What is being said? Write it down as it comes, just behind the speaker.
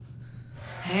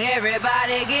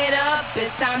Everybody get up,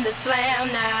 it's time to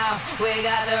slam now. We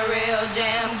got the real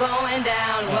jam going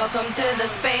down. Welcome to the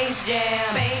Space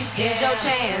Jam. Here's your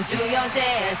chance, do your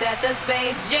dance at the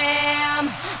Space Jam.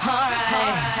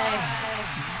 Alright.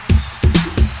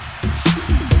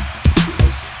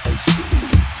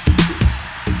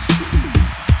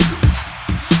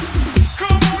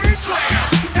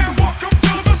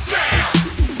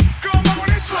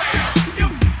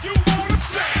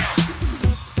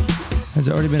 Has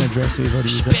it already been addressed? We've already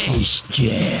used that song. Space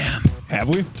Jam. Have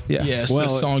we? Yeah. Yes,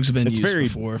 Well, the songs have been it's used very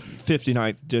before.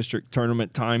 59th District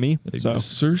Tournament timey. So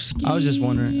I was just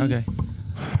wondering. Okay.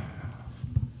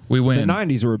 We the win.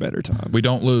 90s were a better time. We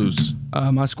don't lose.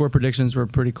 My score predictions were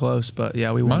pretty close, but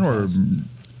yeah, we won. Mine were twice.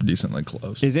 decently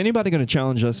close. Is anybody going to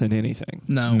challenge us in anything?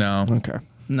 No. No. Okay.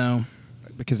 No.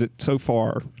 Because so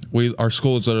far, Our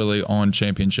school is literally on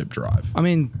championship drive. I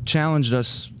mean, challenged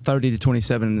us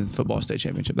 30-27 in the football state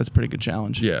championship. That's a pretty good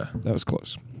challenge. Yeah. that was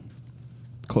close.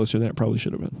 Closer than it probably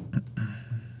should have been.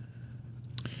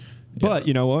 But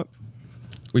you know what?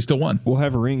 We still won. We'll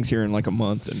have rings here in like a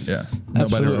month. And Yeah.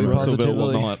 Absolutely. remembers. Russellville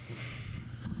will Positively. not.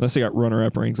 Unless they got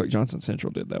runner-up rings like Johnson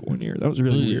Central did that one year. That was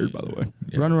really weird, by the way.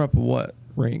 Yeah. Runner up of what?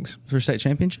 Rings. For state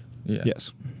championship? Yeah.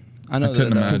 Yes. I know I couldn't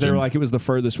that. imagine. Because they were like, it was the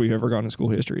furthest we've ever gone in school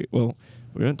history. Well,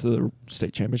 we went to the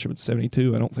state championship in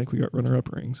 72. I don't think we got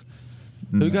runner-up rings.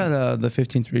 Who got the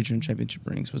 15th region championship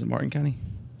rings? Was it Martin County?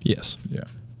 Yes. Yeah.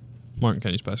 Martin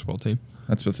County's basketball team.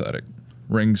 That's pathetic.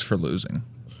 Rings for losing.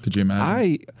 Could you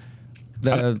imagine?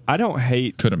 I don't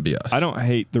hate. Couldn't be us. I don't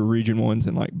hate the region ones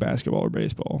in like basketball or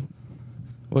baseball.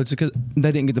 Well, it's because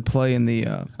they didn't get to play in the.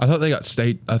 I thought they got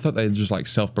state. I thought they just like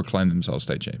self-proclaimed themselves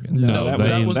state champions. No, No,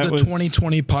 That was that the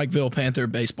 2020 Pikeville Panther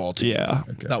baseball team. Yeah.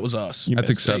 Okay. That was us. You That's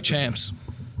missed State acceptable. champs.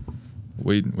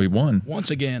 We won. Once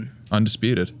again.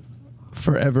 Undisputed.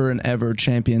 forever and ever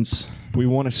champions. We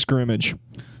won a scrimmage.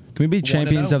 Can we be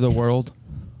champions 1-0? of the world?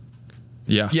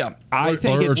 Yeah. Yeah. I We're-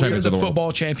 think or We're it's champions the of the world.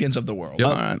 football champions of the world. Yep.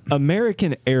 All right.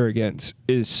 American arrogance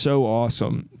is so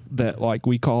awesome that like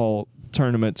we call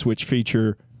tournaments which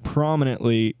feature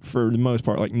prominently for the most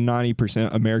part like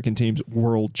 90% American teams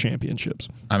world championships.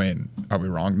 I mean, are we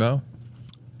wrong though?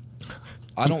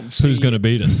 I don't see. Who's going to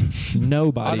beat us? I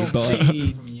Nobody don't but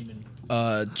see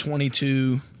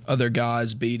 22 other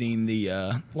guys beating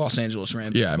the Los Angeles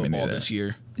Rams Yeah, I mean, football neither. this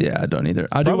year. Yeah, I don't either.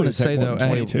 I do Probably want to take say more though, than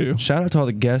hey, 22. shout out to all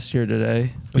the guests here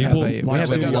today. We People- have a, we Live have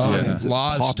We a got Yeah. a audience. It's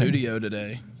live popping. studio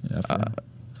today. Yeah.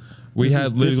 We this had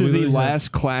is, this is the literally-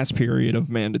 last class period of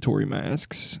mandatory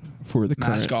masks for the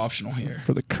Mask current optional here.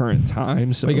 for the current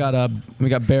time. So we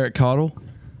got Barrett Cottle,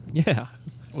 yeah.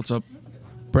 What's up?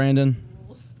 Brandon,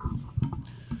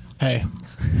 Hey.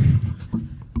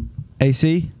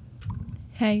 AC,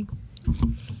 Hey.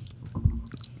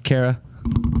 Kara,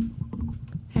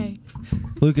 Hey.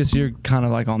 Lucas. You're kind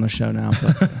of like on the show now.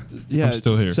 But Yeah, I'm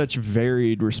still here. Such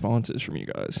varied responses from you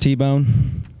guys.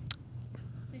 T-Bone,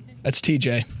 That's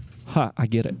TJ. Ha, I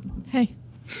get it. Hey.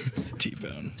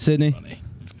 T-Bone. Sydney. Funny.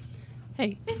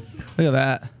 Hey. Look at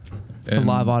that. It's a and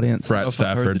live audience. Frat If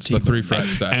I've heard Staffords, the the T-bone. 3 Frat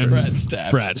Staffords. Brad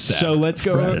Staff. Brad Staff. So let's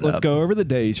go. Fret it Let's up. go over the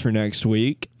days for next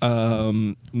week.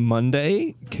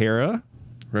 Monday, Kara.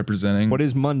 Representing. What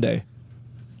is Monday?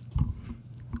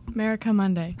 America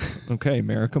Monday. Okay,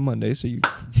 America Monday. So you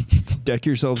deck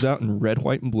yourselves out in red,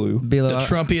 white, and blue. Be The like,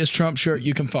 Trumpiest Trump shirt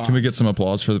you can find. Can we get some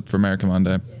applause for American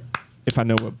Monday? If I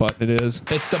know what button it is.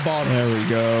 It's the bottom. There we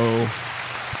go.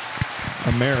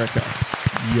 America.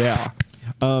 Yeah.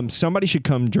 Somebody should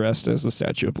come dressed as the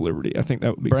Statue of Liberty. I think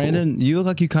that would be Brandon, you look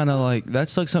like you kind of like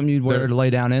that's like something you'd wear There- to lay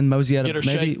down in. Mosey at Get her a,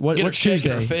 maybe shake. what, Get her what's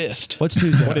shaking her Tuesday? fist. What's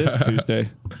Tuesday? cool. What is Tuesday?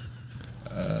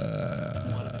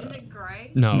 Is it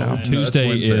gray? No, No. Tuesday That's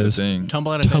Wednesday, I is think.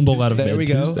 Tumble out of Tumble bed out of There bed we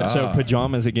go. Tuesday. So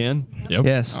pajamas again. Yep.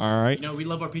 Yes. All right. You know, we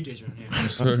love our PJs around here.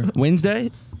 Sure.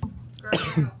 Wednesday.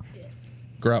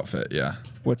 Gray outfit, yeah.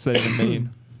 What's that even mean?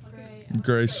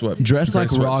 Gray sweat. Dressed gray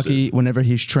like Rocky sweatsuit. whenever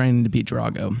he's training to beat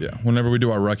Drago. Yeah. Whenever we do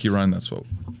our Rocky run, that's what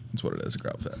it is. A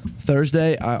gray outfit.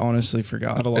 Thursday, I honestly I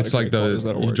forgot. have a lot It's of like great colors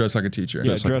that'll you work. dress like a teacher.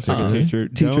 Yeah, dress like a teacher. teacher.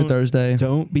 Teacher Don't- Thursday.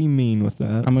 Don't be mean with that.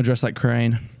 I'm gonna dress like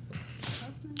Crane.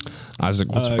 Isaac,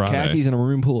 what's Friday? Khakis and a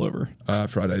maroon pullover.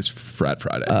 Friday's Frat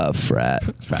Friday. Frat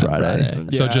Friday.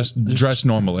 Friday. So Yeah, just dress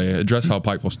normally. Dress how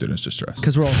Pikeville students just dress.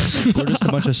 Because we're just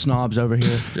a bunch of snobs over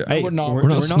here. Yeah. Hey, We're not. We're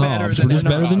not snobs. We're just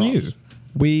better than you.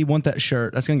 We want that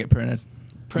shirt. That's gonna get printed.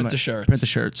 Print the shirts. Print the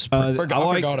shirts. I liked-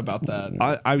 forgot about that.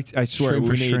 I swear Stream we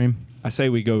for need. stream. I say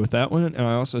we go with that one, and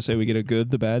I also say we get a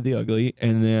good, the bad, the ugly,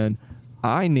 and then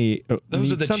I need Those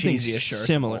need are the something cheesiest shirts of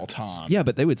similar. all time. Yeah,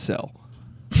 but they would sell.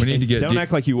 We need to get. Don't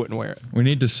act like you wouldn't wear it. We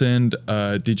need to send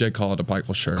DJ Khaled a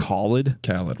Pikeville shirt. Khaled?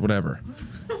 Khaled, whatever,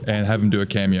 and have him do a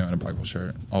cameo in a Pikeville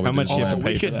shirt. All we How do much is do you say have it. to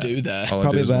pay We for could that? do that. All I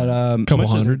Probably do is about Couple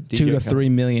How much hundred. does $2 DJ to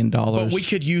 $3 million. But we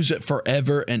could use it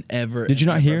forever and ever. Did you and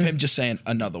not ever hear? of him just saying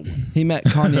another one? He met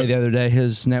Kanye the other day.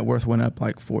 His net worth went up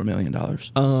like $4 million.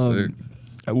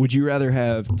 Would you rather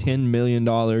have $10 million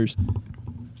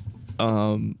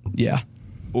Yeah.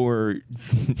 or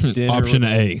dinner Option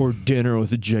A. or dinner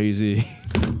with Jay-Z?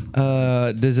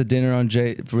 Does a dinner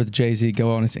with Jay-Z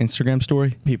go on his Instagram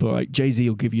story? People are like, Jay-Z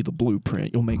will give you the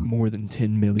blueprint. You'll make more than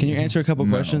 $10 million. Can you answer a couple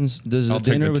No. questions? Does I'll a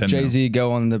take dinner the with 10 mil. Jay-Z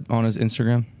go on his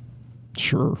Instagram?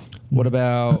 Sure. What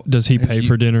about? Does he pay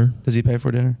for dinner? Does he pay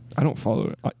for dinner? I don't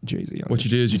follow Jay-Z. On What you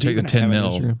do is you Does he take the even 10 have an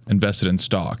mil, Instagram? invest it in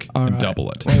stock, All and right. double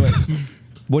it. Wait.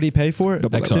 What do you pay for it?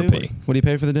 Double Too? XRP. What do you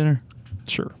pay for the dinner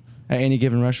Sure. at any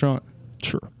given restaurant?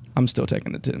 Sure. I'm still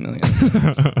taking the 10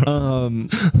 million.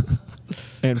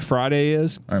 And Friday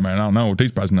is? All right, man. I don't know what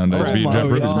these prices nowadays. Oh If you my drop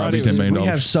Rivers, God. might be $10 million. We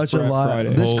have such a Black lot. Friday.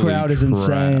 This Holy crowd is crap.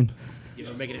 insane.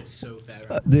 You're making it so fat.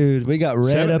 Right? Dude, we got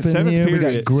Red up in here. We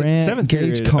got Grant, seventh Gage,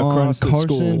 period Con, across the Carson.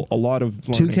 school. A lot of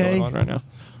learning 2K? going on right now.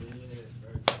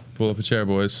 Pull up a chair,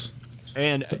 boys.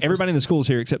 And everybody in the school is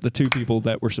here except the two people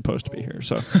that were supposed to be here.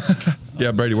 So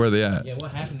Yeah, Brady, where are they at? Yeah,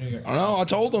 what happened to your? I know. I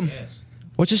told him. Yes.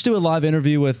 Let's just do a live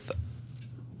interview with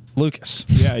Lucas.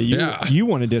 yeah, Yeah. you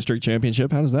won a district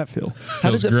championship. How does that feel?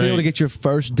 How does it Feels feel to great. get your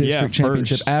first district Yeah,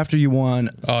 championship first. after you won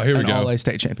Oh, here we an go. All-A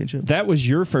state championship? That was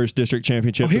your first district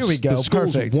championship. Oh, here The- we go. The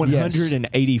school's Perfect. Yes.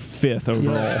 185th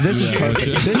overall. This is Yeah.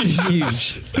 perfect. This is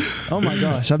huge. Oh my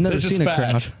gosh, I've never This is seen a fat.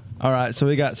 crowd. All right, so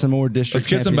we got some more district Let's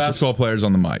get some championships. basketball players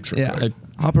on the mics real Yeah. quick.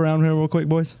 Hop around here real quick,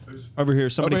 boys. Over here,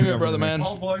 somebody Over come here, brother, here.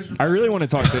 man. I really want to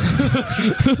talk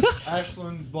to.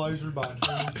 Ashland Blazer by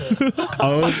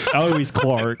Oh, he's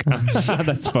Clark.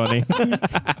 That's funny.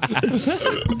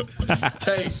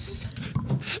 Tate.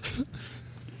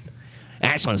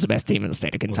 Ashland's the best team in the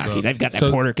state of Kentucky. up? They've got that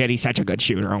So- Porter kid. He's such a good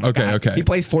shooter. Oh my Okay, God. okay. He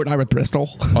plays Fortnite with Bristol.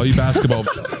 All you basketball,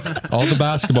 all the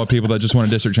basketball people that just won a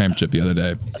district championship the other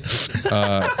day.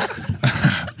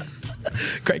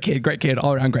 Great kid,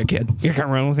 all around great kid. You can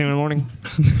run with him in the morning.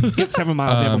 Get 7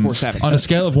 miles in before 7. On a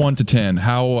scale of 1 to 10,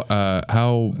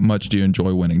 how much do you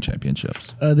enjoy winning championships?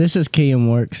 This is Keyham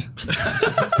Works.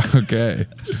 Okay.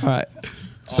 All right,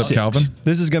 What's up, Calvin?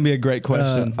 this is gonna be a great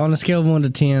question. On a scale of 1 to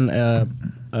 10,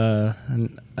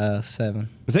 7.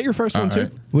 Is that your first one All too?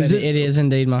 right. Was it is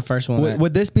indeed my first one.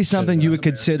 Would this be something you would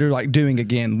consider like doing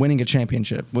again, winning a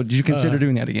championship? Would you consider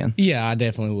doing that again? Yeah, I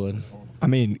definitely would. I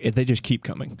mean, if they just keep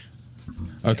coming.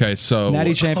 Okay, so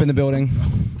Natty champ in the building.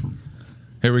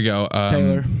 here we go.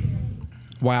 Taylor.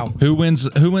 Wow. Who wins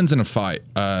in a fight?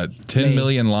 10 Me.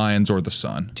 million lions or the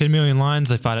sun? 10 million lions,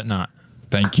 they fight at night.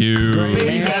 Thank you. Good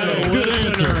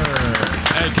answer.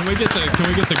 Hey, can we get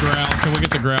the ground? Can we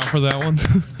get the ground for that one?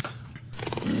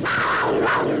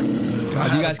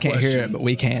 God, you guys can't hear it, but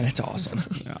we can. It's awesome.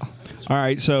 All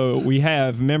right, so we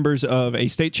have members of a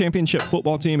state championship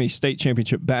football team, a state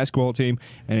championship basketball team,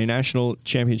 and a national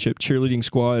championship cheerleading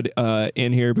squad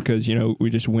in here because, you know, we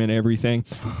just win everything.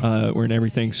 We're an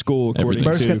everything school, according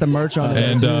Burst to... got the merch on it.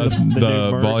 And the new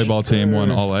merch. volleyball team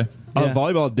won all A. Yeah.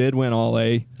 Volleyball did win all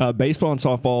A. Baseball and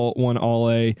softball won all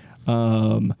A.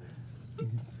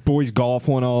 Boys golf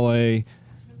won all A.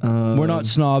 We're not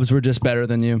snobs. We're just better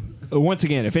than you. Once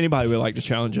again, if anybody would like to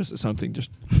challenge us at something, just,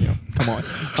 you know, come on.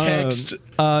 Text.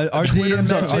 Our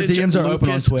DMs are open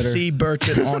on Lucas Twitter. C.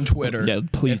 Burchett on Twitter. Yeah,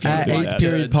 please If you do At would that. like 8th to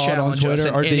period pod on challenge us Twitter.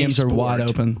 in Our any DMs are wide sport,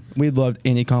 open. We'd love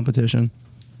any competition.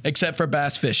 except for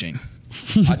bass fishing.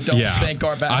 I don't think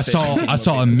our bass fishing team I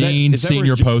saw a would be- mean is that where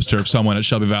senior Jo- poster of someone at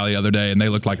Shelby Valley the other day, and they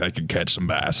looked like they could catch some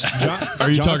bass. Are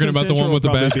you talking about the one with the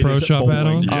Bass Pro Shop hat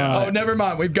on? Yeah. Oh, never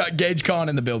mind. We've got Gage Con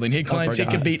in the building. He claims he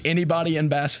forgot. could beat anybody in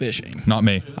bass fishing. Not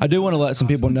me. I do want to let some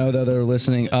people know though that are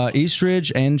listening.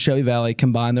 Eastridge and Shelby Valley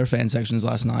combined their fan sections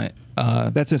last night.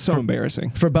 That's just so embarrassing.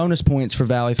 For bonus points for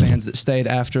Valley fans that stayed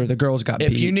after the girls got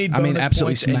If beat. you need I mean, bonus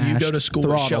absolutely points and you go smashed, to school at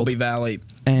throttled. Shelby Valley,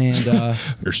 And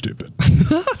You're stupid.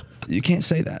 you can't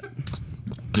say that.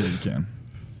 Yeah, you can.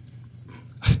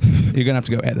 You're gonna have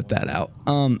to go edit that out.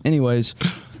 Anyways,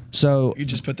 so you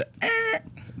just put the.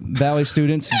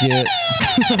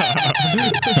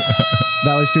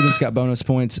 Valley students got bonus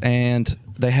points, and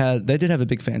they did have a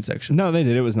big fan section. No, they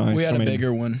did. It was nice. We had I a mean,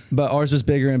 bigger one. But ours was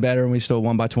bigger and better, and we still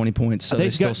won by 20 points. So they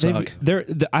still suck.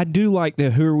 I do like the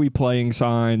 "Who are we playing?"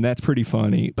 sign. That's pretty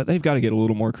funny, but they've got to get a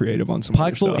little more creative on some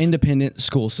other Pikeville stuff. Independent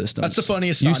School System. That's the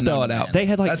funniest You sign spell known, it man. out. They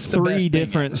had like That's the best 3 thing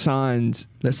different ever. That signs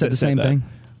said the said same that.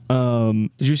 thing.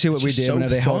 Did you see what It's we just did so whenever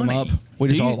they held them funny. up? We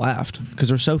just Do you- all laughed because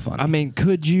they're so funny. I mean,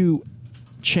 could you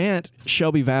chant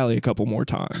Shelby Valley a couple more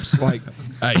times. Like,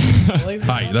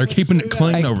 Hey, they're keeping it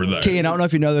clean Hey, over there. Kean, I don't know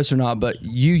if you know this or not, but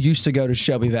you used to go to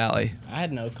Shelby Valley. I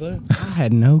had no clue. I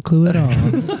had no clue at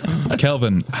all.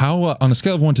 Kelvin, how on a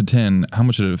scale of 1 to 10, how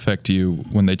much did it affect you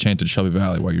when they chanted Shelby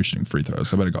Valley while you're shooting free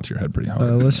throws? I bet it got to your head pretty hard.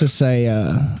 Let's just say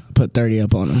put 30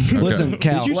 up on them. Listen,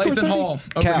 Cal. Lathan Hall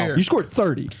over Cal, here. you scored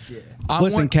 30.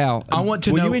 Listen, Cal. I want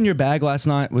to were know. you in your bag last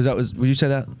night? Would you say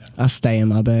that? I stay in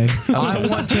my bag. I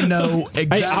want to know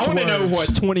exact Hey, I want to know words.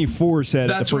 what 24 said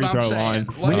That's at the free what I'm throw saying. line.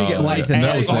 We need to get Lathan.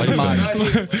 that was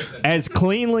Lathan. As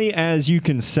cleanly as you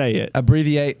can say it.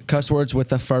 Abbreviate cuss words with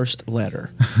the first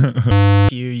letter.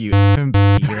 You're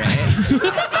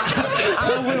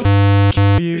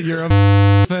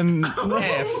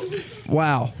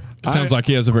Wow. Sounds like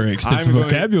he has a very extensive I'm going-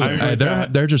 vocabulary. I'm going- Hey,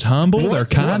 they're just humble. They're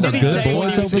kind. They're What did he good say when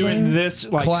boys he was over doing there. this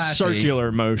like Classy.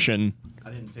 circular motion?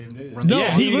 No,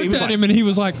 Yeah, he he looked was at like- him and he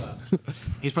was like,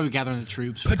 He's probably gathering the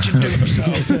troops. Put your dukes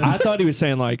up. I thought he was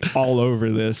saying like all over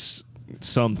this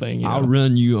something. You "I'll know?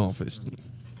 run you off this."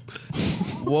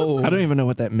 Whoa. I don't even know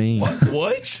what that means.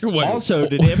 What? Wait, Also,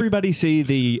 did everybody see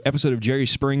the episode of Jerry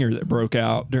Springer that broke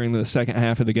out during the second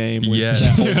half of the game? With Yes.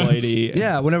 that old lady.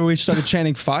 Yeah, whenever we started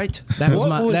chanting fight. That was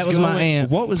my going-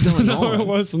 aunt. What was going no, on? it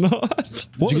was not.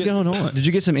 What was going on? Did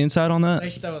you get some insight on that?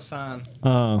 stole a sign.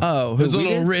 Oh, It was a we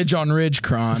little did? ridge on ridge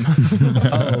crime.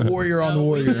 Warrior on the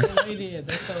warrior. We did.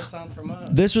 They stole a sign from us.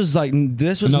 This was not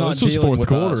this was dealing fourth with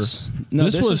quarter. us. No,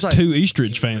 this was like, two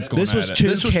Eastridge fans going This was at two it.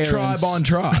 This was Karens. tribe on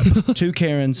tribe. Two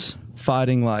Karens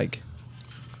fighting like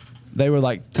they were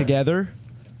like together,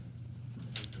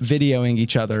 videoing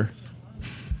each other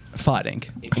fighting.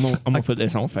 I'm gonna put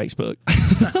this on Facebook.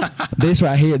 This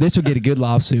right here, this will get a good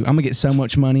lawsuit. I'm gonna get so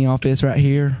much money off this right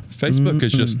here. Facebook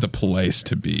is just the place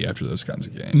to be after those kinds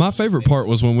of games. My favorite part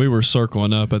was when we were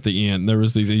circling up at the end. There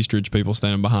was these Eastridge people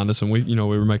standing behind us, and we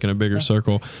were making a bigger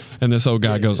circle. And this old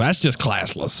guy goes, "That's just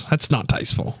classless. That's not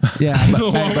tasteful." Yeah,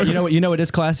 but you know what is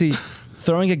classy?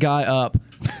 Throwing a guy up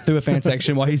through a fan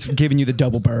section while he's giving you the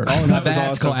double bird. Oh, that was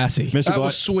that's awesome. classy. Mr. That Black-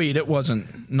 was sweet. It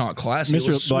wasn't not classy. It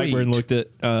was Mr. Blackburn sweet. looked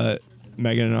at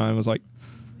Megan and I and was like,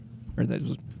 or that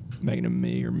was Megan and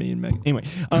me, or me and Megan. Anyway,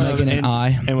 Megan and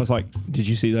I. and was like, "Did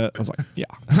you see that?" I was like, "Yeah."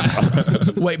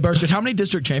 Wait, Burchett, how many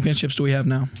district championships do we have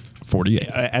now? 48.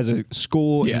 As a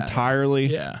school Yeah. entirely,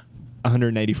 Yeah.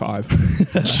 185.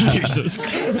 Jesus.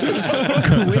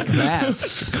 Quick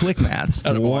maths. Quick maths.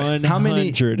 Attaboy. 185. How many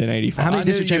I knew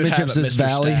district you'd have championships it, does Mr.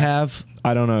 Valley Stats. have?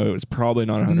 I don't know. It was probably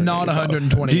not 185. Not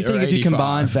 120. Do you think or if you 85.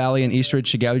 combine Valley and Eastridge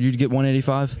together, you'd get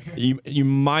 185? You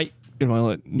might. You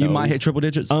No. might hit triple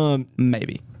digits.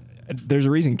 Maybe. There's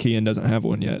a reason Kian doesn't have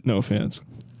one yet. No offense.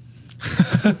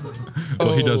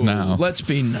 Well, he does now. Let's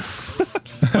be.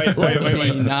 Wait.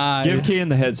 Nice. Give Kian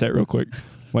the headset real quick.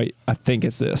 Wait, I think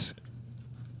it's this.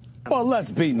 Well, let's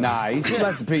be nice.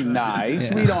 Let's be nice.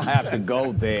 We don't have to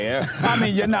go there. I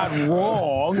mean, you're not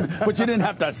wrong, but you didn't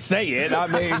have to say it. I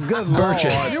mean, good Lord.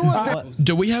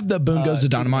 Do we have the Boone Goes the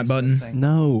Dynamite button?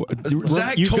 No.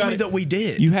 Zach You've told got me it- that we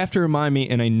did. You have to remind me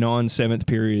in a non-7th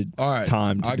period All right,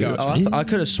 time to I do got it. I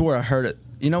could have swore I heard it.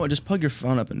 You know what? Just plug your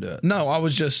phone up and do it. No, I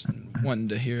was just wanting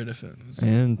to hear it if it was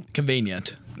And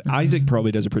convenient. Isaac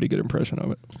probably does a pretty good impression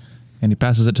of it. And he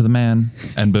passes it to the man,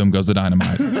 and boom goes the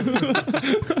dynamite.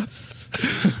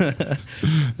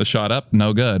 The shot up,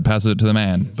 no good. Passes it to the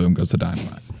man, boom goes the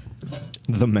dynamite.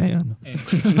 The man.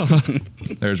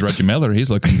 There's Reggie Miller. He's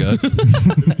looking good.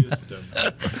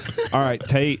 All right,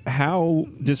 Tate, how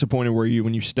disappointed were you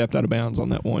when you stepped out of bounds on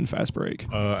that one fast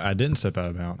break? I didn't step out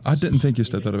of bounds. I didn't think you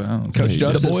stepped out of bounds. Coach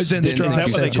Justice. The boys in didn't strike. think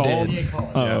Is that what they said you called?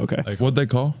 did. Oh, Yeah. okay. Like, What'd they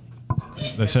call?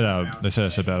 They said I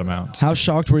stepped out of bounds. How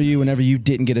shocked were you whenever you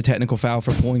didn't get a technical foul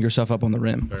for pulling yourself up on the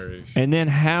rim? Very. And then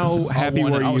how happy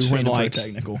won it. were I was you when, feeding for a like,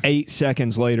 technical. 8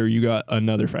 seconds later, you got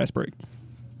another fast break?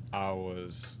 I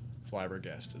was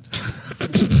flabbergasted.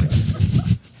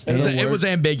 It was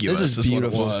ambiguous. This is what it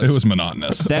beautiful. was. It was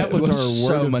monotonous. That was was our so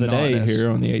word of the day monotonous. here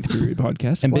on the 8th period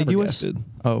podcast. Ambiguous? Flabbergasted.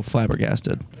 Oh,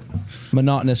 flabbergasted.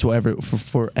 Monotonous will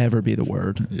forever be the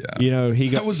word. Yeah. You know, he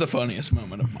That got was the funniest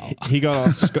moment of my life. he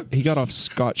got off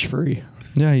scotch free.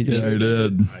 Yeah, you did. Yeah, he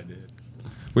did.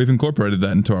 We've incorporated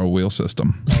that into our wheel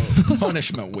system.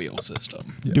 Punishment wheel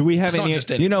system. Do we have It's not any?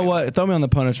 just any You know wheel. what? Throw me on the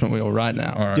punishment wheel right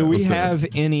now. All right, Do we let's do it. have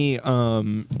any?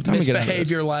 Time to get out of this.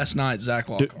 Misbehavior last night, Zach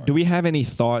Lockhart. Do we have any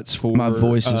thoughts for My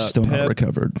voice is still not Pep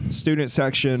recovered. Student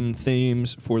section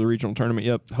themes for the regional tournament?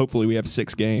 Yep. Hopefully we have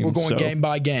 6 games. We're going so- game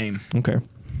by game. Okay.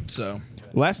 So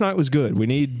Last night was good. We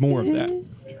need more of that.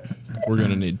 We're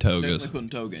gonna need togas. Putting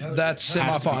toga in. Has That's to be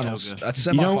semifinals. toga. That's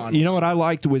You semifinals. know what I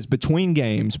liked was between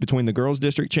games, between the girls'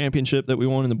 district championship that we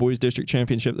won and the boys' district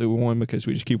championship that we won, because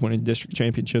we just keep winning district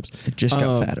championships. It just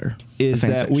got fatter. Is The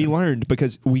fan that we section. learned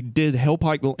because we did Hill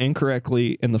Pikeville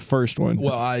incorrectly in the first one.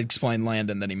 Well, I explained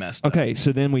Landon that he messed up. Okay,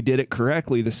 so then we did it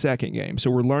correctly the second game. So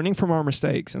we're learning from our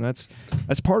mistakes, and that's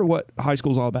part of what high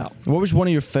school's all about. What was one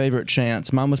of your favorite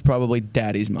chants? Mine was probably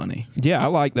Daddy's Money. Yeah, I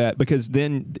like that because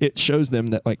then it shows them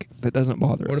that like that doesn't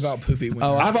bother What us. about Poopy Winter?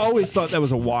 Oh, I've always thought that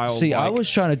was a wild. See, I like-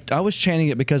 was chanting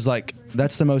it because like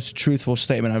that's the most truthful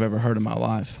statement I've ever heard in my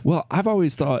life. Well, I've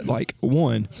always thought like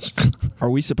one, are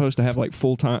we supposed to have like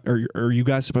full time, or are you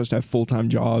guys supposed to have full time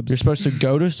jobs? You're supposed to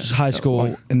go to high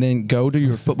school and then go to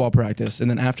your football practice, and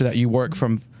then after that you work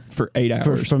from 8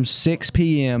 hours. from 6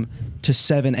 p.m. to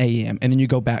 7 a.m. and then you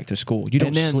go back to school. You don't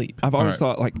And then sleep. I've always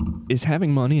thought like, is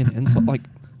having money an insult? Like,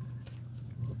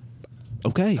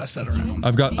 okay, Pass that around.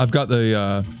 I've got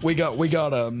the We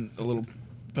got a little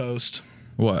post.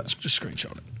 what? Just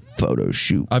screenshot it. Photo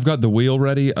shoot. I've got the wheel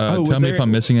ready. was Tell me there- if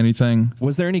I'm missing anything.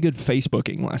 was there any good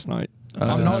Facebooking last night?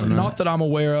 I'm not that I'm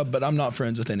aware of, but I'm not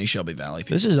friends with any Shelby Valley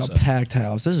people. This is a so. packed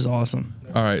house. This is awesome.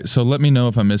 All right, so let me know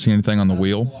if I'm missing anything on the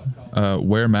wheel.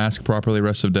 Wear mask properly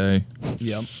rest of day.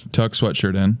 Yep. Tuck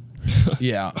sweatshirt in.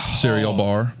 Yeah. Cereal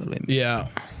bar. Yeah.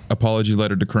 Apology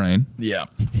letter to Crane. Yeah.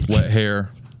 Wet hair.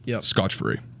 Yep. Scotch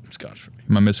free. Scotch free.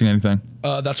 Am I missing anything?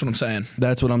 That's what I'm saying.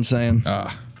 That's what I'm saying.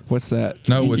 What's that?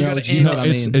 No, You it's, know what I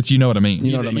mean. it's you know what I mean.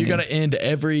 You know what I mean. You got to end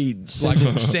every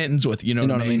sentence with you know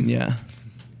what I mean. Yeah.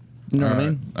 You know what I All right.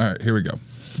 mean? All right, here we go.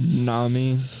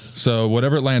 Nami. So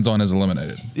whatever it lands on is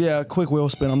eliminated. Yeah, quick wheel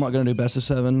spin. I'm not gonna do best of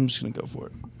 7. I'm just gonna go for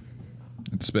it.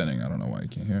 It's spinning. I don't know why you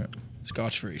can't hear it.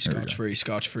 Scotch free. we Scotch go. free.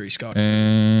 Scotch free. Scotch free.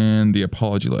 And the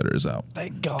apology letter is out.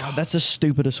 Thank God. That's the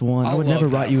stupidest one. I would love never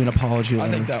that write you an one. apology I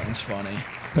letter. think that one's funny.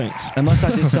 Thanks. Unless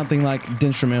I did something like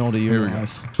detrimental to your Here we go.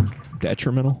 life.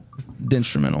 Detrimental.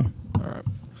 Detrimental. All right.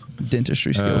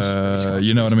 Dentistry skills.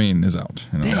 You know what I mean is out.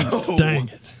 You know. Dang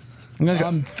it.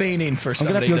 I'm fiending for I'm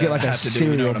somebody gonna have to go get like a have to do,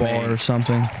 you know cereal what I bar mean? or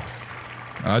something.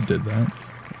 I did that.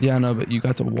 Yeah, I know, but you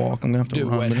got to walk. I'm gonna have to Do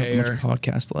run. wet We don't have hair. much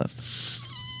podcast left.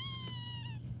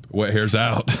 Wet hair's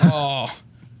out. Oh,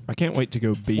 I can't wait to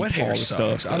go beat wet all hair the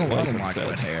sucks. stuff. I don't that like Lathan said.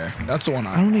 wet hair. That's the one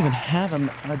I don't even have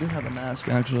a. I do have a mask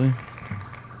actually.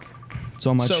 It's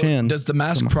on my so chin. does the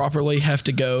mask properly have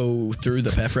to go through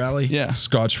the pep rally? Yeah.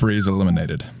 Scotch free is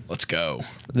eliminated. Let's go.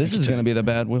 This is gonna be the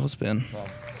bad wheel spin.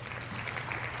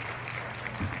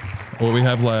 What we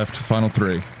have left, final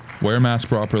 3. Wear mask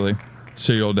properly,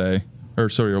 cereal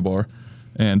bar,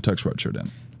 and tuck sweatshirt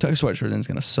in. Tuck sweatshirt is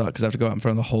gonna suck because I have to go out in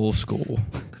front of the whole school.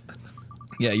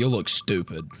 Yeah, you'll look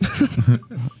stupid.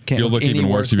 Can't You'll look any even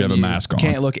worse if you than have a mask on.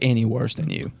 Can't look any worse than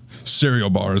you.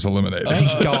 Cereal bar is eliminated.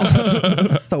 Thank God.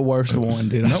 That's the worst one,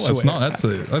 dude. I No, swear. it's not. That's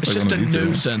It's like just one a of the easier ones.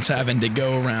 nuisance having to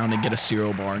go around and get a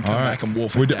cereal bar and come All right. back and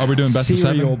wolf Are it down. we doing best of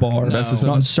 7? Cereal bar, Best of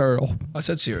 7? not cereal. I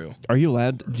said cereal. Are you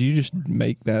allowed? Do you just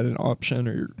make that an option,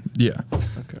 or Yeah.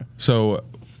 okay? So,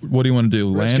 what do you want to do?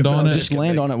 Risk Land it for on the it? Just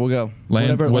land on it. We'll go.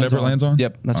 Whatever it lands on?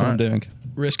 Yep, that's All what I'm right. doing.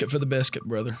 Risk it for the biscuit,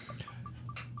 brother.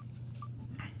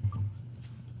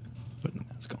 Putting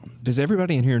the mask on. Does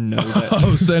everybody in here know that?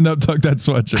 Oh, stand up, tuck that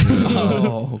sweatshirt.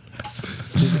 Oh,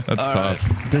 That's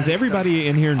tough. Does everybody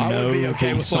in here I know would be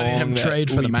okay the with letting him song that trade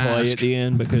for we the play mask. at the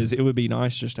end? Because it would be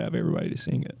nice just to have everybody to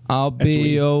sing it. I'll As be we-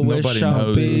 your wish. Nobody I'll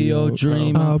knows be it. your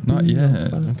dream. Not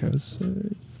yet. Okay. It's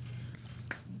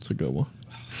a good one.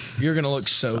 You're gonna look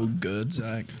so good,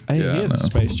 Zach. Hey, Yeah, he has I a know.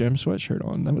 Space Jam sweatshirt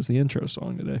on. That was the intro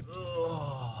song today.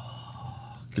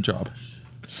 Good job.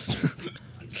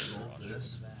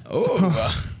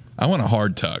 Oh, I want a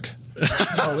hard tuck.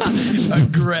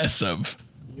 aggressive.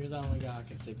 You're the only guy I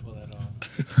can say pull that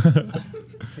off.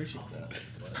 Appreciate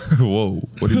that. Whoa.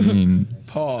 What do you mean,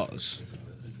 Pause.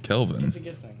 Kelvin? It's a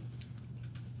good thing.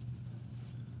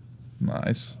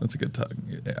 Nice. That's a good tuck.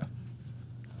 Yeah.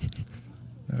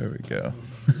 There we go.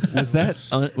 Was that?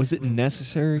 Was it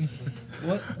necessary?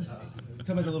 What?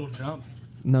 Tell me the little jump.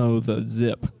 No, the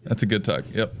zip. That's a good tuck.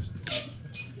 Yep.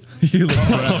 You look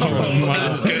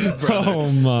That's good, brother. Oh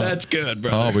my. That's good,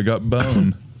 brother. Oh, we got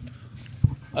bone.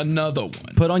 Another one.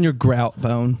 Put on your grout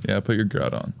bone. Yeah, put your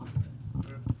grout on.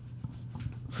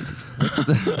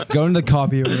 Go into the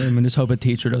copy room and just hope a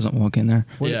teacher doesn't walk in there.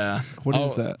 Yeah. what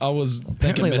is that? I was Apparently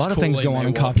thinking a Miss lot of things Kool-Aid go on may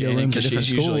in walk copy in rooms at 'cause different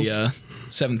she's usually schools.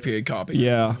 7th period copy.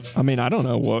 Yeah. I mean, I don't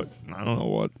know what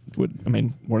would. I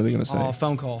mean, what are they gonna say? Oh,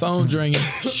 phone call. Phone's ringing.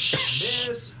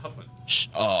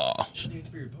 Oh.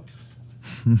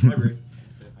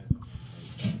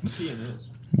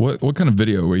 What kind of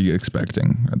video were you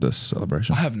expecting at this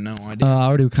celebration? I have no idea. I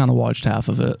already kind of watched half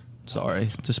of it, Sorry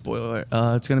to spoil it.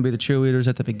 It's going to be the cheerleaders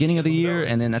at the beginning of the year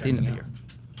and then at the end of the year.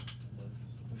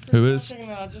 Who is?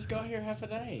 I just got here half a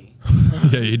day.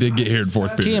 Yeah, you did get here in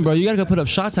fourth period. Kean, bro, you got to go put up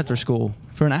shots after school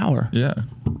for an hour. Yeah.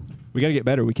 We got to get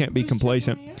better. We can't be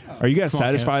complacent. Are you guys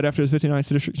satisfied after the 59th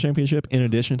District Championship in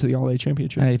addition to the All-A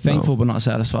Championship? Hey, thankful but not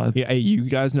satisfied. Yeah, hey, you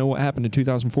guys know what happened in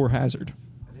 2004 Hazard.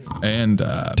 And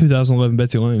 2011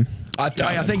 Betsy Lane. I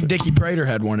think Dickie Prater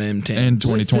had one of them teams. and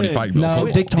 2020 Listen, Pikeville. No,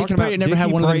 football. Dickie Talking about Prater never had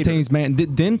Dickie one of them Prater. teams, man.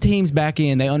 Them teams back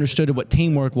in, they understood what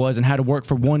teamwork was and how to work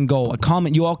for one goal.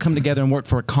 You all come together and work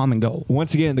for a common goal.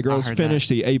 Once again, the girls heard finished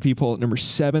the AP poll at number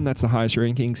 7. That's the highest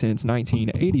ranking since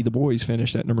 1980. The boys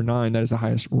finished at number 9. That is the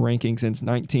highest ranking since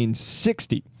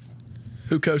 1960.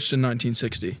 Who coached in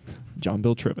 1960? John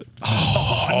Bill Tribbett.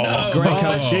 Great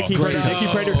coach. Dickie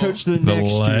Prater coached the The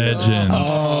next year. legend.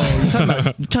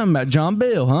 You're talking about John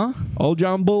Bill, huh? Old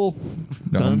John Bull.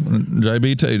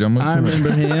 JBT. Don't move I to me.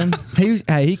 remember him.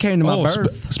 He came to my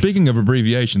birth. Speaking of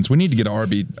abbreviations, we need to get an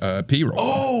RBP roll.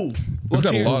 Oh, We've got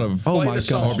a hear lot of Oh my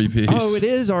song. RBPs. Oh, it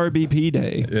is RBP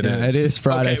Day. It Yeah, is. it is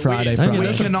Friday. We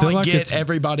cannot feel like get it's-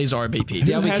 everybody's RBP.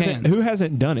 Yeah, we can. Who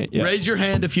hasn't done it yet? Raise your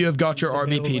hand if you have got your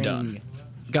RBP done.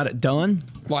 Got it done?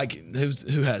 Like,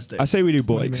 who has this? I say we do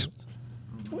Blake's.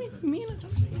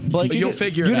 Blake, But you'll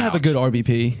figure you'd it have a out. good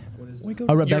RBP.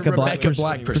 A Rebecca, Your Black, Rebecca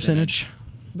Black percentage.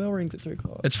 Bell rings at 3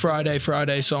 o'clock. It's Friday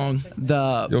song.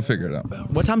 You'll figure it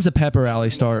out. What time's the pepper rally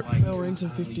start? Bell rings in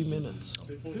 50 minutes.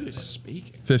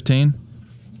 15?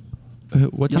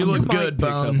 What You time? look is it? good,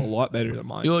 Picks up a Bone. lot better than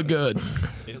mine. You look good.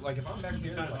 Like if I'm back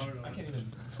here, I can't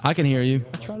even. I can hear you.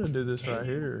 Try to do this right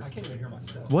here. I can't even hear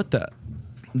myself. What the?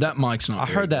 That mic's not. I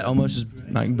very heard that almost as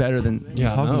like better than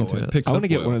Yeah, I talking know. to It it. picks I up want to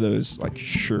get well. one of those like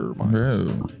Shure mics.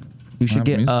 Bro. You should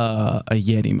get Music. a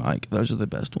Yeti mic. Those are the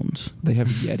best ones. They have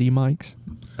Yeti mics.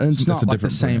 And it's That's not a like the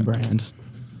different same brand. brand.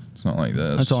 It's not like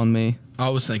this. That's on me. I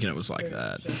was thinking it was like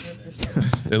that.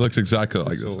 It looks exactly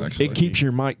like this, actually. It keeps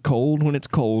your mic cold when it's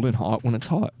cold and hot when it's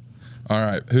hot. All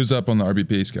right. Who's up on the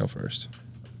RBP scale first?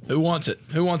 Who wants it?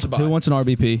 Who wants a buy? Who wants an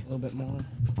RBP? A little bit more.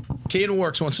 Kean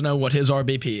Works wants to know what his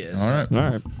RBP is. All right. All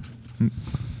right.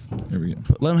 Here we go.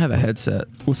 Let him have a headset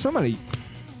Well, somebody.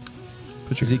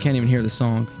 because he can't even hear the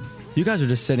song. You guys are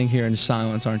just sitting here in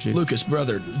silence, aren't you? Lucas,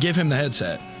 brother, give him the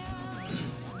headset.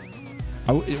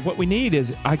 What we need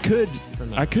is I could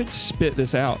spit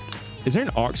this out. Is there an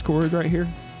aux cord right here?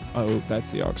 Oh,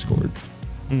 that's the aux cord.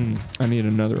 I need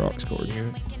another aux cord.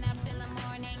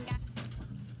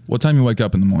 What time you wake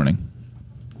up in the morning?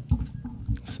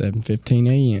 7:15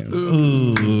 a.m.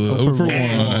 Ooh, for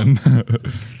one.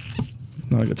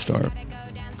 Not a good start.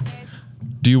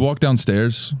 Do you walk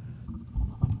downstairs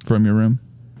from your room?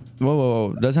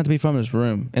 Whoa. Doesn't have to be from his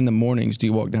room. In the mornings, do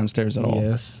you walk downstairs at all?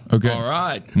 Yes. Okay. All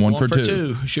right. One for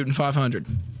two. Shooting 500.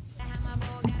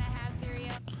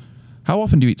 How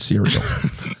often do you eat cereal?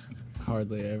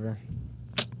 Hardly ever.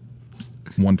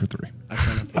 1 for 3.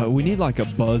 We need like a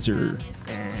buzzer.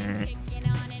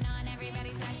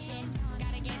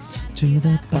 To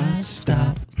the bus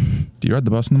stop. Do you ride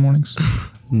the bus in the mornings?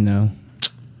 No.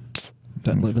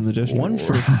 Doesn't live in the district. 1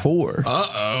 for 4.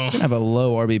 Uh-oh. We're gonna have a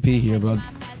low RBP here, bud.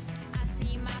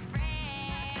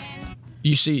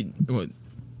 You see,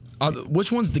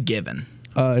 which one's the given?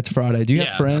 It's Friday. Do you Yeah,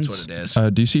 have friends? that's what it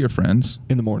is. Do you see your friends?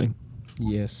 In the morning.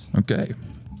 Yes. Okay.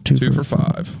 Two 2 for for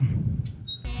 5.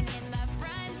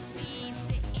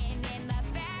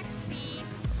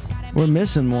 We're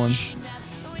missing one.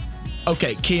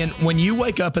 Okay, Ken, when you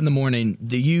wake up in the morning,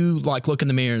 do you like look in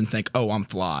the mirror and think, "Oh, I'm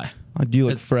fly"? Like, do you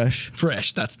look fresh?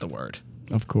 Fresh, that's the word.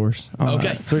 Of course. All Okay.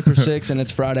 right. 3 for 6, and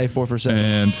it's Friday. 4 for 7.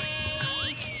 And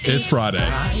it's Friday.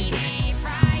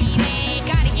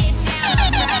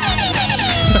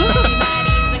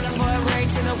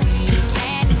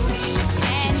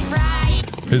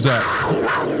 Who's up?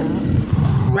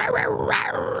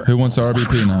 Who wants the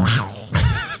RBP now?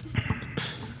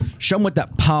 Show them what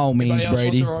that paw means,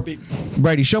 Brady.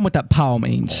 Brady, show them what that paw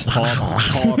means.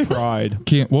 Paw pride.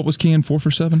 What was Kean? 4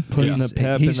 for 7? Putting the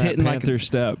pep He's in that hitting like Panther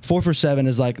step. 4 for 7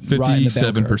 is like right in the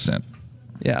bell curve. 57%.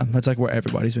 Yeah, that's like where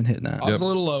everybody's been hitting at. I was a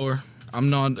little lower. I'm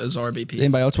not as RBP.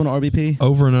 Anybody else want an RBP?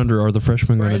 Over and under, are the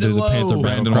freshmen going to do the Brandon Panther Lowe.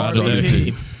 battle Brandon cry Lowe's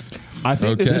today? RBP. I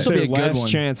think Okay. this is This'll be their a good last one.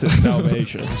 chance at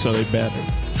salvation, so they better.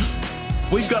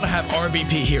 We've got to have RBP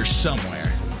here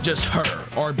somewhere. Just her,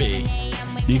 RB.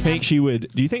 Do you think she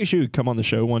would come on the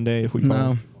show one day if we call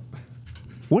No. her?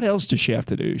 What else does she have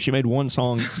to do? She made one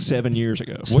song 7 years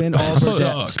ago. Spend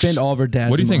all of her dad's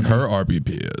What do you think money. her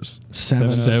RBP is?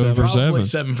 7. 7 for Probably 7.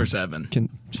 7 for 7. Can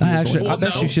she I just actually- wait? I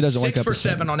bet you she doesn't 6 wake up for at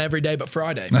 7 on every day but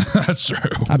Friday. That's true.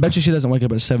 I bet you she doesn't wake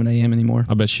up at 7 a.m. anymore.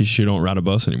 I bet she don't ride a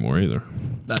bus anymore either.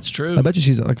 That's true. I bet you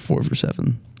she's at like 4 for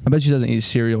 7. I bet she doesn't eat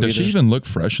cereal Does either. she even look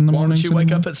fresh in the Why morning? would she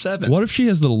wake up at 7? What if she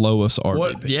has the lowest RBP?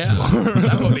 What? Yeah,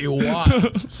 that would be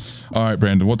wild. All right,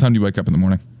 Brandon. What time do you wake up in the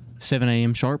morning? 7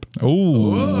 a.m. sharp.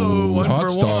 Oh, one hot for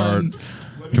start. one.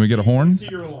 Can we get a horn?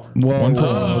 Whoa, One for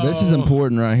whoa, this is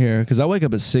important right here because I wake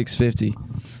up at 6:50.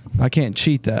 I can't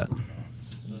cheat that.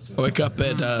 I wake up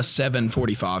at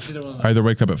 7:45. I either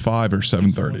wake up at 5 or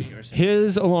 7:30.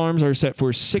 His alarms are set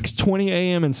for 6:20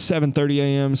 a.m. and 7:30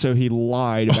 a.m. So he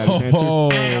lied about his answer.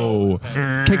 Oh,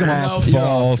 Kick him off. Nope.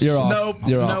 false. You're off. Nope.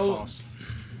 You're Nope. off.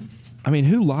 I mean,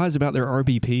 who lies about their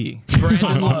RBP?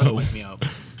 Brandon Lowe. Wake me up.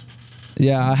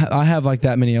 Yeah, I have like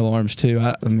that many alarms too.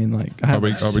 I mean, like, I Are have we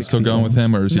like still 60 going with alarms.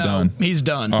 him, or is he No, done? he's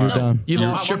done. All You're right. done. You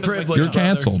You're- lost your privilege. You're brother.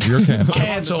 canceled. You're canceled. Don't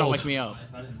Canceled. wake me up.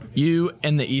 You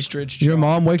and the Eastridge. Your job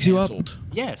mom wakes you up? canceled.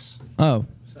 Yes. Oh,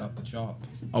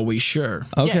 Are we sure?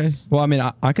 okay. Yes. Well, I mean,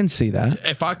 I can see that.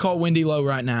 If I call Wendy Lowe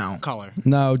right now, Call her.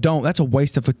 No, don't. That's a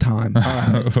waste of time. All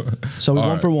right. So All one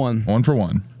right. for one. 1 for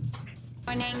 1.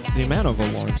 The amount of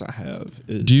alarms I have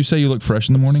is Do you say you look fresh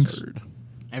in the mornings? absurd.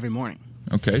 Every morning.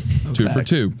 Okay, 2 for Facts.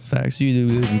 2. Facts. You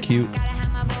do live cute.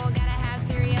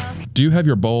 Do you have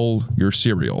your bowl, your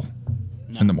cereal,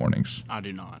 No. in the mornings? I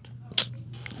do not.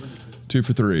 2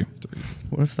 for 3.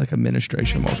 What if like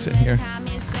administration walks in here?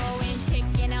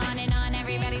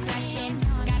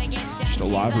 Just a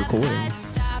live recording.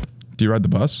 Do you ride the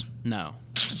bus? No.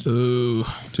 ooh,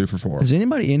 2 for 4. Does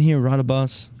anybody in here ride a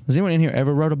bus? Has anyone in here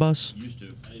ever rode a bus? Used to.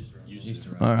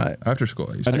 All right. After school,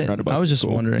 I used I to. didn't ride a bus I was to just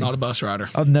school. wondering. not a bus rider.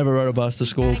 I've never rode a bus to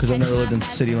school because I've never lived in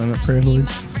city limit privilege.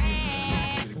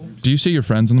 Do you see your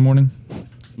friends in the morning?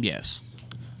 Yes.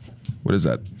 What is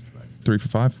that? 3 for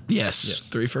 5? Yes,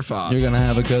 3 for 5. You're gonna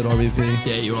have a good RBP.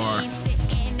 Yeah, you are.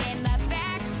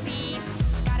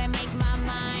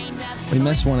 We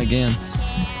missed one again.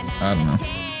 I don't know.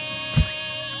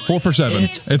 4 for 7.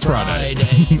 It's Friday.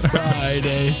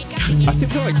 Friday. I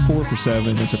feel like 4 for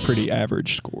 7 is a pretty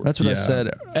average score. That's what I Yeah.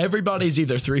 said. Everybody's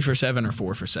either 3 for 7 or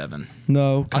 4 for 7.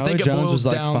 No, I think Kyler it Jones boils was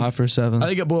like down- 5 for 7. I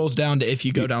think it boils down to if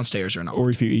you go downstairs or not. or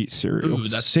if you eat cereal. Ooh,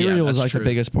 that's Cereal yeah, is that's like true. the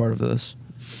biggest part of this.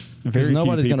 Very few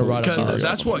nobody's gonna people ride a eat bus. cereal.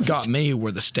 That's what got me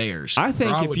were the stairs. I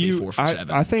think Or I if would be you, 4 for 7.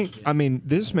 I think, I mean,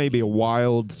 this may be a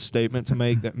wild statement to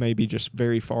make that may be just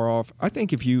very far off. I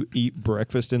think if you eat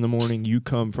breakfast in the morning, you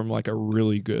come from like a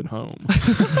really good home.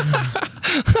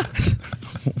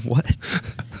 What?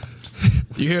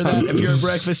 You hear that? If you're a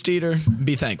breakfast eater,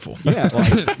 be thankful. Yeah,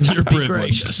 like, You're Be privileged.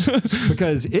 gracious.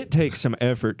 because it takes some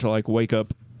effort to like wake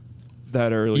up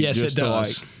that early Yes, just it to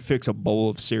does. like fix a bowl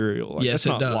of cereal. Like, Yes, that's it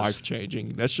not does. life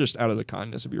changing. That's just out of the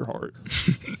kindness of your heart.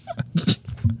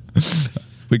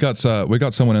 We got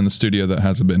someone in the studio that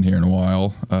hasn't been here in a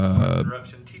while.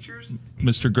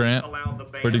 Mr. Grant,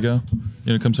 where'd he go?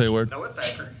 You want to come say a word?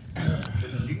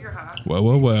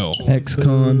 Well.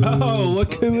 Ex-con. Oh,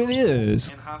 look who it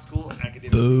is.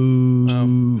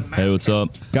 Hey, what's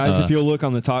up? Guys, if you'll look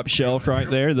on the top shelf right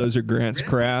there, those are Grant's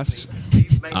crafts.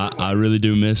 I really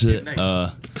do miss it.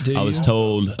 I was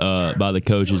told by the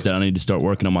coaches that I need to start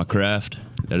working on my craft.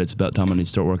 That it's about time I need to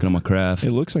start working on my craft.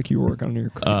 It looks like you work on your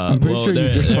craft. I'm pretty sure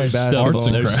you just play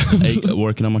basketball.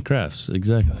 Working on my crafts,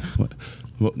 exactly.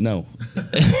 What, no.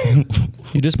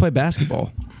 You just play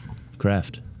basketball.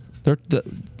 Craft. The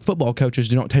football coaches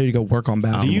do not tell you to go work on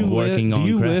basketball. I'm working do on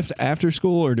you craft. lift after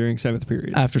school or during 7th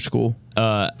period? After school.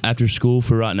 After school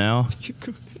for right now.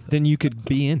 Then you could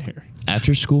be in here.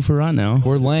 After school for right now.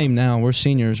 We're lame now. We're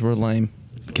seniors. We're lame.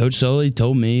 Coach Sully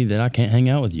told me that I can't hang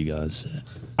out with you guys.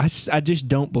 I just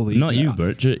don't believe Not that. you,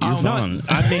 Bert. You're Oh, fine.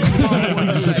 I mean, Paul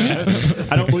wouldn't say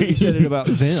that. I don't believe he said it about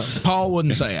them. Paul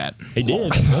wouldn't say that. He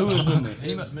did. Who was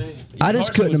with me? I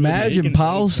just couldn't imagine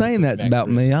Paul saying that about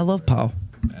me. I love Paul.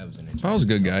 Paul's a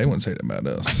good guy. He wouldn't say that about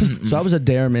us. So I was a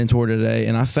Dare mentor today,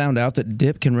 and I found out that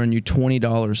dip can run you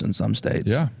 $20 in some states.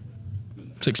 Yeah.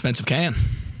 It's an expensive can.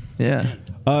 Yeah.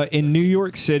 In New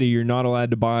York City, you're not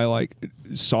allowed to buy like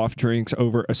soft drinks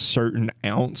over a certain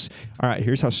ounce. All right,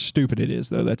 here's how stupid it is,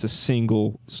 though. That's a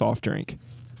single soft drink.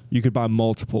 You could buy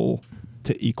multiple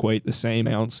to equate the same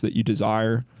ounce that you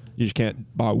desire. You just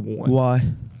can't buy one. Why?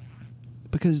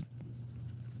 Because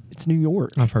it's New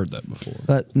York. I've heard that before.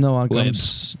 I'm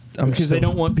Libs. Because they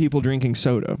don't want people drinking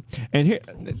soda. And here,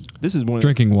 this is one.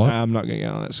 Drinking what? I'm not gonna get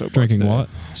on that soapbox. Drinking today. what?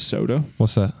 Soda.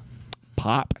 What's that?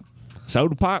 Pop.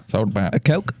 Soda pop. Soda pop. A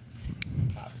Coke?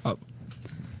 Oh.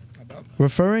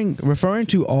 Referring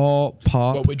to all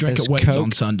pop What we drink as at weddings Coke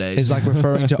on Sundays. is like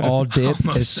referring to all dip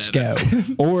Almost as said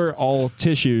SCO. Or all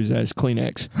tissues as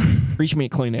Kleenex. Reach me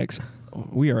at Kleenex.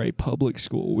 We are a public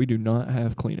school. We do not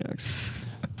have Kleenex.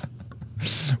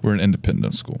 We're an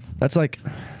independent school. That's like,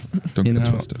 Don't you get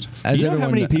know, twisted. as You know how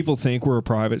everyone many kn- people think we're a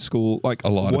private school? Like A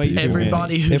lot of way people. too many.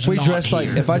 Everybody who's If we not dress like,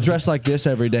 here. if I dress like this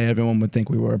every day, everyone would think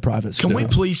we were a private school. Can we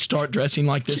please start dressing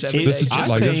like this every day? This is just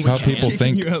like because this is we how can? people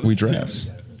think we dress.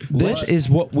 This is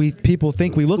what people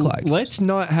think we look like. Let's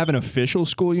not have an official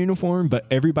school uniform, but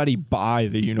everybody buy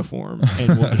the uniform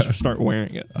and we'll just start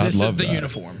wearing it. I'd This love is the that.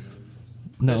 uniform.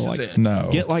 No, This like is it. No.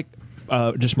 get like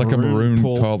just Like a maroon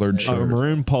pol- collared a shirt.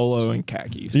 maroon polo and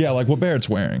khakis. Yeah, like what Barrett's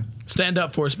wearing. Stand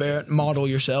up for us, Barrett. Model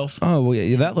yourself. Oh well,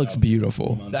 yeah, that looks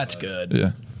beautiful. That's good.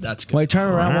 Yeah. That's good. Wait, turn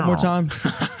around one more time.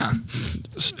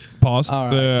 Pause. All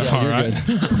right, yeah, all you're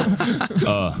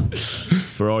right. good.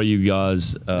 For all you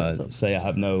guys say I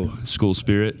have no school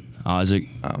spirit, Isaac,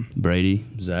 Brady,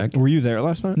 Zach. Were you there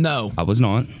last night? No. I was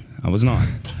not. I was not.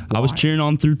 I was cheering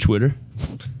on through Twitter.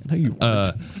 No, you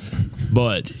weren't.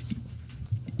 But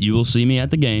you will see me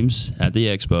at the games, at the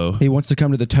expo. He wants to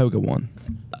come to the toga one.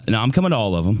 Now, I'm coming to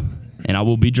all of them, and I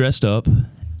will be dressed up.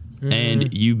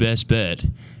 And you best bet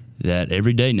that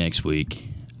every day next week,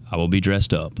 I will be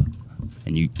dressed up.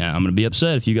 And I'm going to be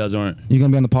upset if you guys aren't. You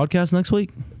gonna be on the podcast next week?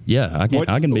 Yeah, I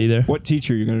can be there. What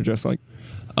teacher are you going to dress like?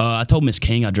 I told Miss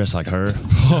King I dress like her.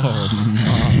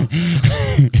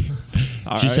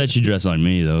 She said she dressed like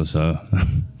me, though, so.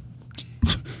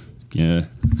 Yeah.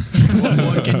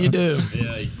 What can you do?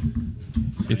 Yeah.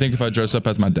 You think if I dress up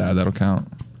as my dad, that'll count?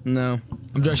 No.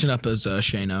 I'm dressing up as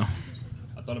Shano.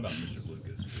 I thought about Mr.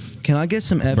 Lucas. Can I get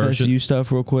some FSU stuff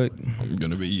real quick? I'm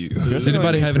gonna be you. Does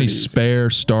anybody have any spare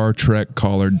Star Trek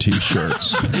collared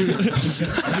T-shirts?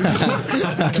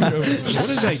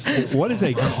 What is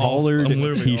a collared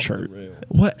T-shirt?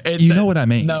 What? You know what I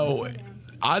mean? No,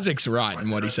 Isaac's right in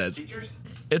what he says.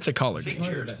 It's a collared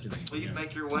T-shirt.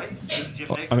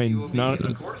 I mean, not.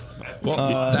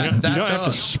 Well, You don't have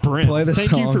to sprint. Play the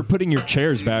Thank you song. for putting your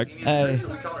chairs back. Hey,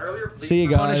 see you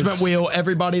guys. Punishment wheel.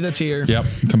 Everybody that's here. Yep.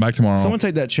 Come back tomorrow. Someone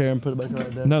take that chair and put it back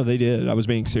right there. No, they did. I was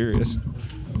being serious.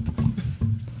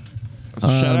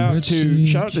 Shout out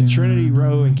to Trinity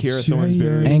Rowe and Kira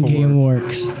Thornsberry And for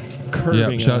GameWorks.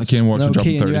 curbing Yep. Shout out us. to Ken Walker No, for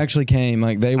dropping Kean, 30. you actually came.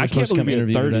 Like they were I can't supposed to come believe you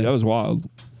interview had 30. today. That was wild.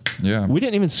 Yeah. We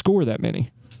didn't even score that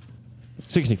many.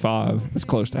 65. That's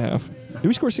close to half. Did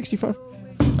we score 65?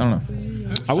 I don't know.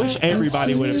 I wish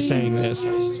everybody would have sang this.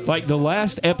 Like the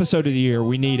last episode of the year,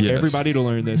 we need Yes. everybody to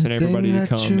learn this and everybody to That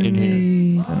come you in here.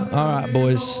 need. All right,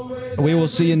 boys. We will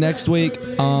see you next week.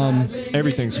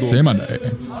 Everything school. See you Monday.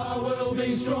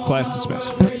 Class dismissed.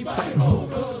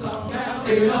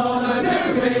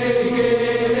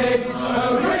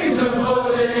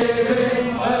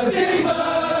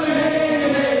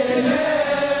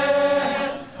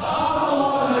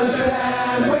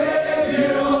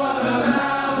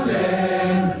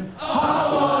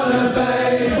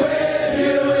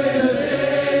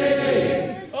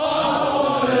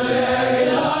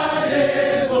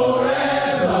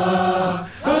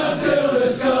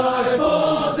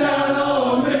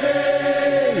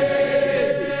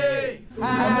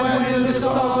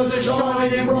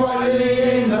 Shining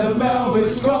brightly in the velvet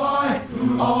sky,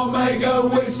 I'll make a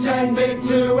wish and it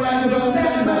to